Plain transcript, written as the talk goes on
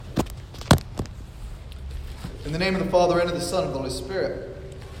In the name of the Father, and of the Son, and of the Holy Spirit.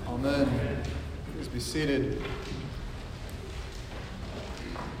 Amen. Please be seated.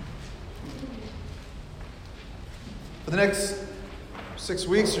 For the next 6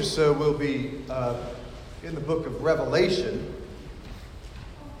 weeks or so, we'll be in the book of Revelation.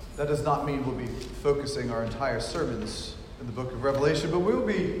 That does not mean we'll be focusing our entire sermons in the book of Revelation, but we'll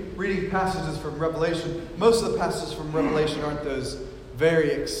be reading passages from Revelation. Most of the passages from Revelation aren't those very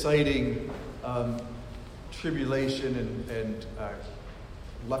exciting tribulation and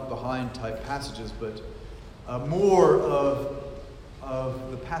left behind type passages, but more of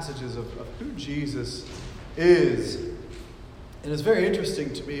the passages of who Jesus is. And it's very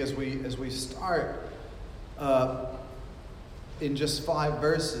interesting to me as we start in just 5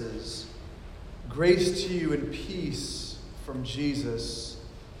 verses. Grace to you and peace from Jesus,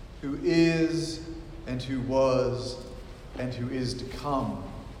 who is and who was and who is to come.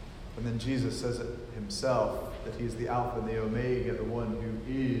 And then Jesus says it himself, that he is the Alpha and the Omega, the one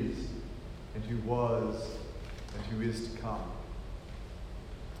who is and who was and who is to come.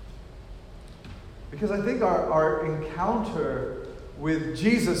 Because I think our encounter with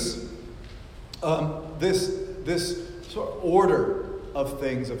Jesus, this sort of order of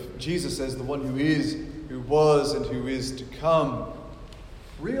things, of Jesus as the one who is, who was, and who is to come,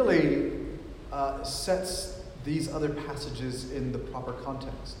 really sets these other passages in the proper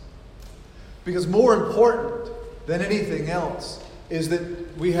context. Because more important than anything else is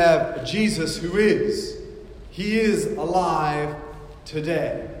that we have Jesus who is. He is alive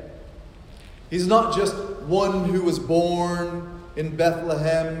today. He's not just one who was born in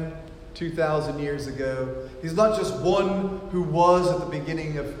Bethlehem 2,000 years ago. He's not just one who was at the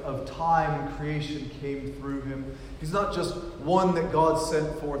beginning of time and creation came through him. He's not just one that God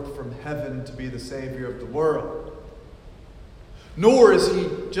sent forth from heaven to be the Savior of the world. Nor is he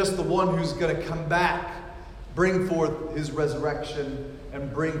just the one who's going to come back, bring forth his resurrection,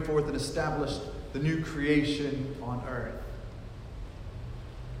 and bring forth and establish the new creation on earth.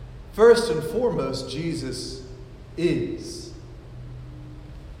 First and foremost, Jesus is.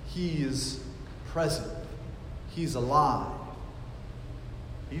 He is present. He's alive.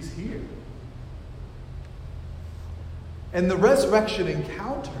 He's here. And the resurrection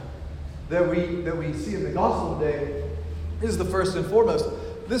encounter that we see in the gospel today is the first and foremost.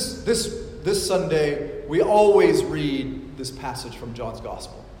 This Sunday, we always read this passage from John's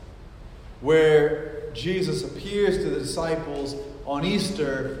Gospel, where Jesus appears to the disciples on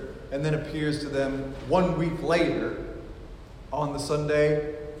Easter and then appears to them 1 week later on the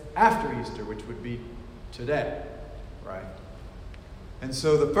Sunday after Easter, which would be today, right? And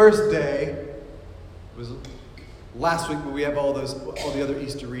so the first day was last week, but we have all the other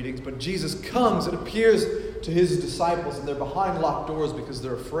Easter readings. But Jesus comes and appears to his disciples, and they're behind locked doors because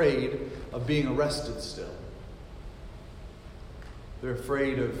they're afraid of being arrested still. They're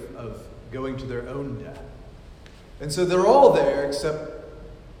afraid of going to their own death. And so they're all there except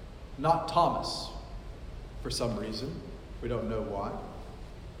not Thomas, for some reason. We don't know why.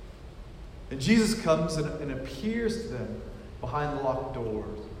 And Jesus comes and appears to them behind the locked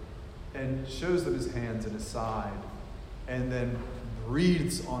doors and shows them his hands and his side, and then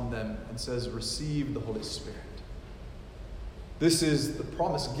breathes on them and says, "Receive the Holy Spirit." This is the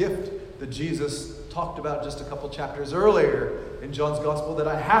promised gift that Jesus talked about just a couple chapters earlier in John's Gospel, that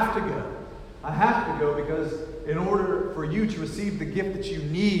I have to go. I have to go because in order for you to receive the gift that you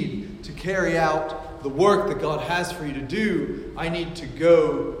need to carry out the work that God has for you to do, I need to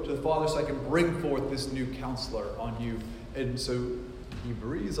go to the Father so I can bring forth this new counselor on you. And so he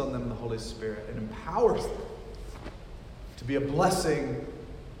breathes on them the Holy Spirit and empowers them to be a blessing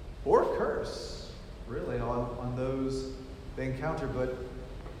or a curse, really, on those they encounter, but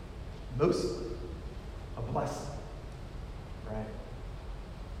mostly a blessing, right?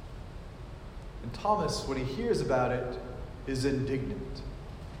 And Thomas, when he hears about it, is indignant.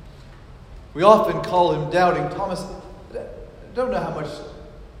 We often call him doubting Thomas. I don't know how much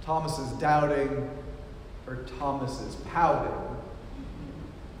Thomas is doubting or Thomas is pouting.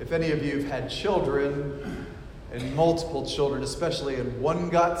 If any of you have had children, and multiple children especially, and one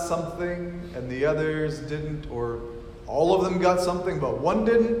got something and the others didn't, or all of them got something but one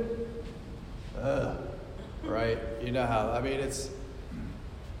didn't, right? You know how, it's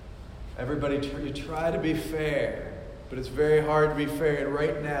everybody, you try to be fair, but it's very hard to be fair. And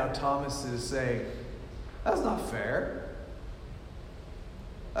right now, Thomas is saying, that's not fair.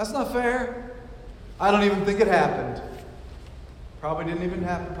 That's not fair. I don't even think it happened. Probably didn't even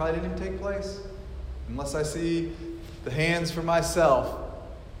happen. Probably didn't even take place. Unless I see the hands for myself,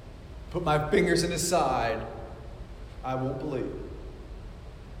 put my fingers in his side, I won't believe.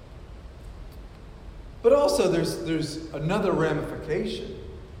 But also there's another ramification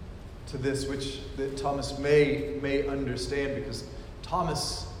to this that Thomas may understand, because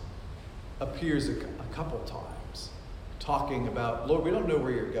Thomas appears a couple times talking about, Lord, we don't know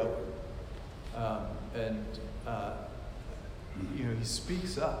where you're going. He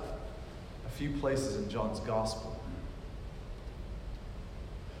speaks up a few places in John's gospel.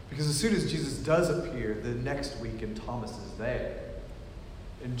 Because as soon as Jesus does appear, the next week, and Thomas is there,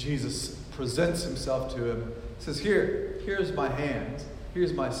 and Jesus presents himself to him, says, here's my hands,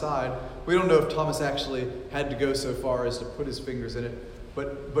 here's my side. We don't know if Thomas actually had to go so far as to put his fingers in it,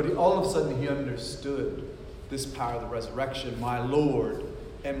 but all of a sudden he understood this power of the resurrection, my Lord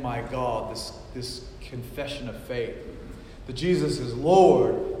and my God, this confession of faith. That Jesus is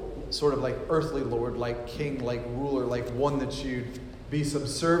Lord, sort of like earthly Lord, like king, like ruler, like one that you'd be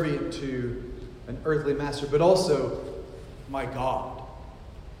subservient to, an earthly master, but also my God.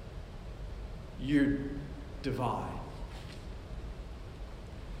 You're divine.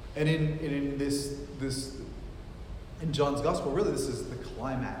 And in this in John's gospel, really this is the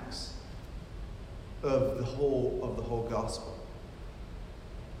climax of the whole gospel.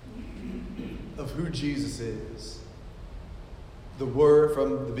 Of who Jesus is. The Word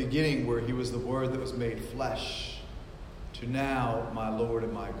from the beginning, where he was the Word that was made flesh, to now my Lord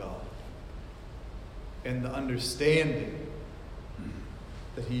and my God. And the understanding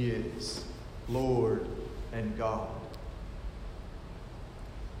that he is Lord and God.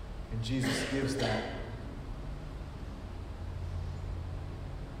 And Jesus gives that.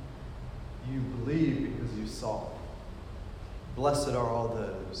 You believe because you saw. Blessed are all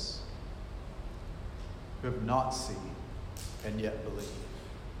those who have not seen and yet believe.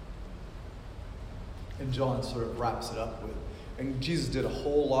 And John sort of wraps it up with, and Jesus did a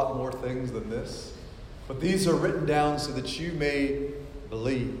whole lot more things than this, but these are written down so that you may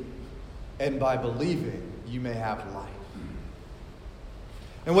believe, and by believing you may have life.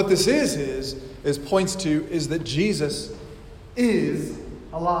 And what this points to is that Jesus is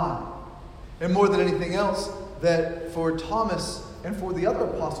alive. And more than anything else, that for Thomas and for the other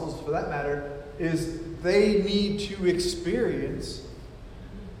apostles for that matter, is they need to experience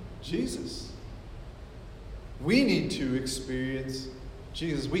Jesus. We need to experience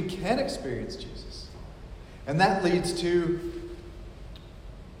Jesus. We can experience Jesus. And that leads to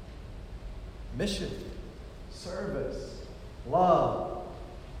mission, service, love,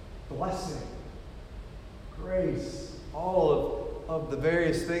 blessing, grace, all of the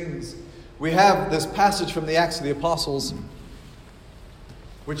various things. We have this passage from the Acts of the Apostles,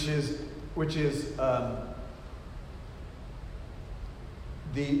 which is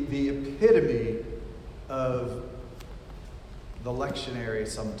the epitome of the lectionary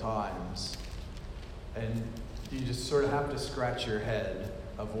sometimes, and you just sort of have to scratch your head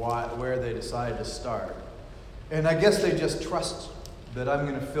of where they decided to start. And I guess they just trust that I'm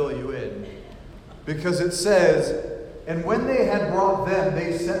going to fill you in, because it says, and when they had brought them,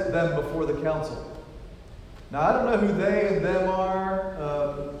 they set them before the council. Now, I don't know who they and them are.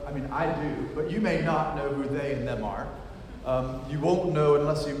 I do, but you may not know who they and them are. You won't know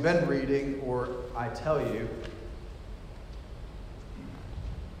unless you've been reading or I tell you.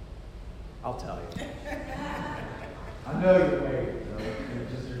 I'll tell you. I know you're waiting, though.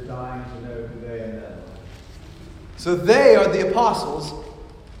 You're dying to know who they and them are. So they are the apostles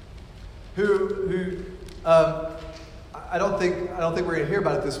who I don't think we're going to hear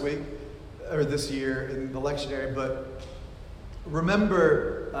about it this week or this year in the lectionary, but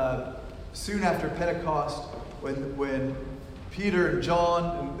remember soon after Pentecost, when Peter and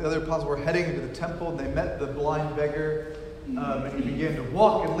John and the other apostles were heading into the temple, and they met the blind beggar, and he began to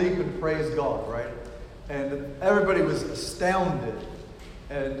walk and leap and praise God, right? And everybody was astounded,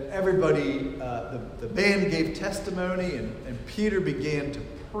 and everybody, the band gave testimony, and Peter began to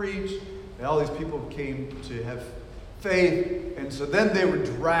preach, and all these people came to have faith, and so then they were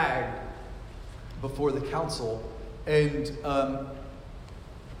dragged before the council, and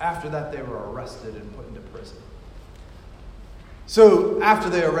after that they were arrested and put into prison. So after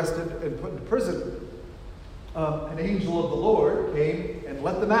they were arrested and put into prison, an angel of the Lord came and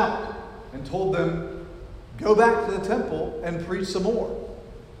let them out and told them, go back to the temple and preach some more.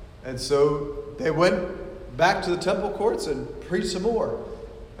 And so they went back to the temple courts and preached some more.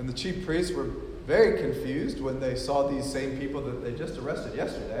 And the chief priests were very confused when they saw these same people that they just arrested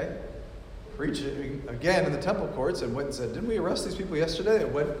yesterday preaching again in the temple courts, and went and said, didn't we arrest these people yesterday?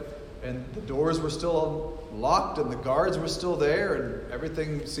 And went, and the doors were still locked and the guards were still there, and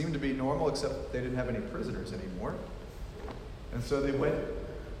everything seemed to be normal except they didn't have any prisoners anymore. And so they went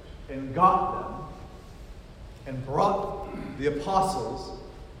and got them and brought the apostles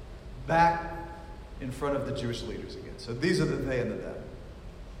back in front of the Jewish leaders again. So these are the they and the them.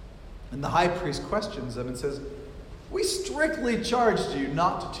 And the high priest questions them and says, "We strictly charged you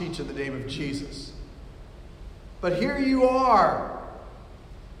not to teach in the name of Jesus. But here you are,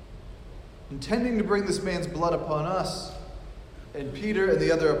 intending to bring this man's blood upon us." And Peter and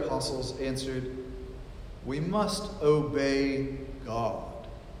the other apostles answered, "We must obey God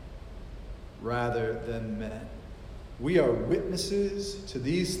rather than men. We are witnesses to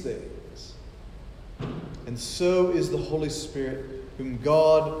these things, and so is the Holy Spirit, whom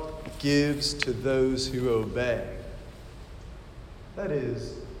God gives to those who obey." That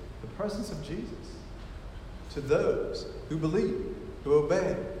is, the presence of Jesus to those who believe, who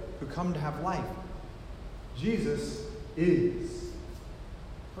obey, who come to have life. Jesus is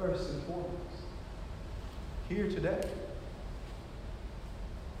first and foremost here today.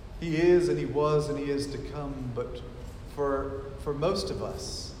 He is, and he was, and he is to come. But for most of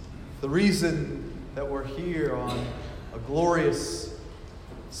us, the reason that we're here on a glorious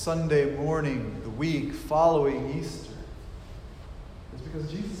Sunday morning, the week following Easter, is because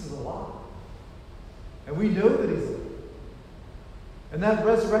Jesus is alive. And we know that he's alive. And that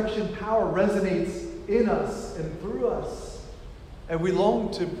resurrection power resonates in us and through us. And we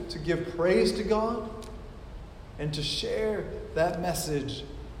long to give praise to God and to share that message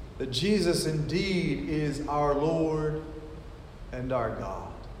that Jesus indeed is our Lord and our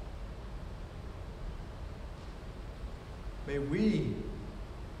God. May we,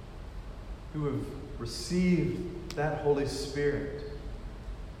 who have received that Holy Spirit,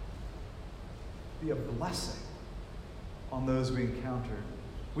 be a blessing on those we encounter.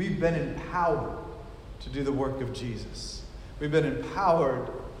 We've been empowered to do the work of Jesus. We've been empowered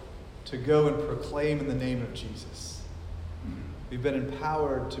to go and proclaim in the name of Jesus. We've been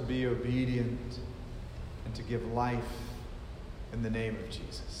empowered to be obedient and to give life in the name of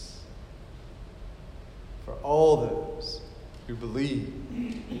Jesus. For all those who believe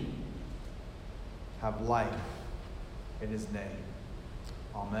have life in his name.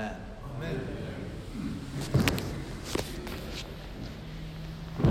 Amen. Amen.